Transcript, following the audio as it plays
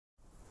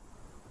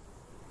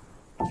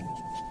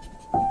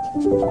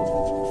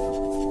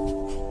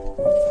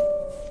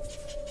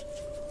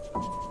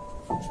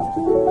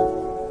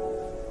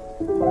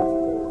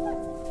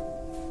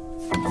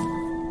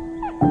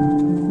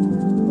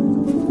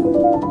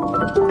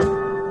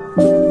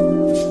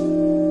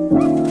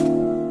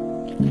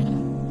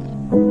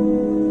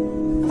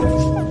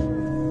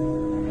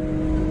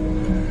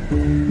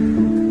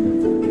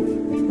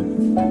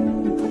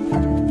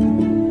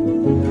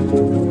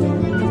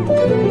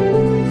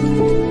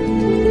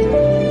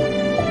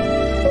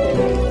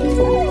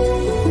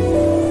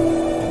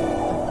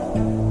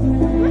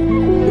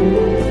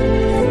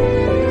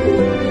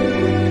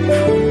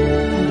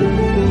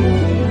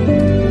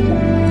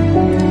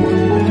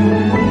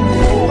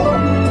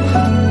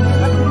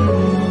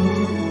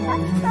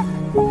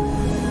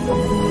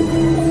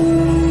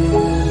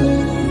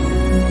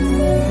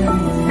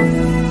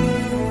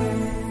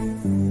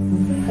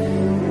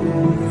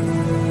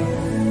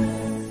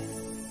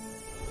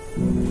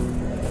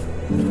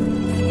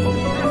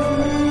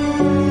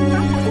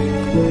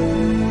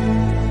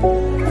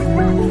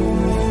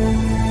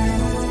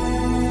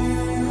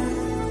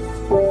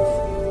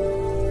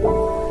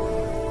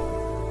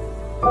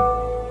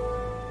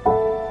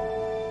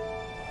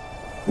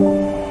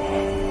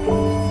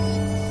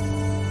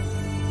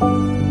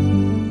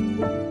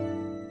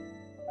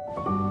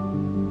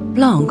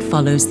Blanc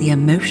follows the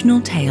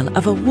emotional tale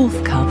of a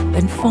wolf cub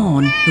and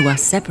fawn who are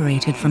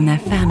separated from their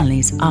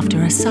families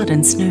after a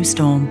sudden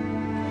snowstorm.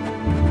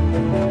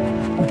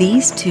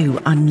 These two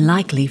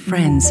unlikely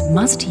friends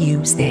must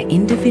use their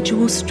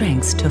individual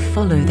strengths to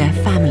follow their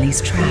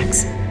family's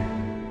tracks.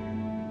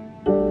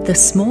 The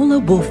smaller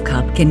wolf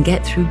cub can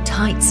get through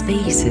tight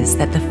spaces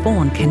that the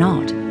fawn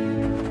cannot,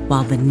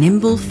 while the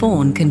nimble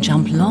fawn can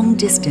jump long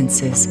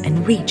distances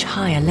and reach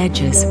higher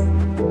ledges.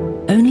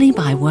 Only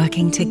by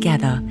working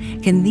together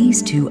can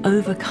these two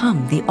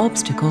overcome the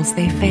obstacles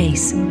they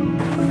face.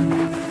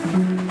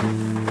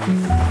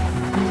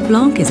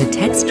 Blanc is a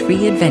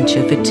text-free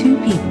adventure for two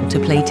people to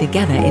play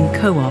together in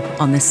co-op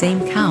on the same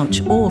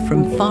couch or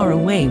from far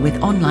away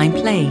with online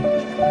play.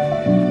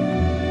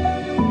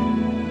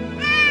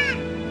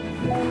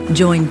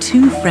 Join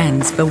two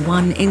friends for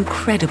one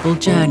incredible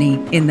journey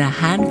in the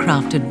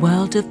handcrafted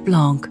world of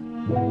Blanc.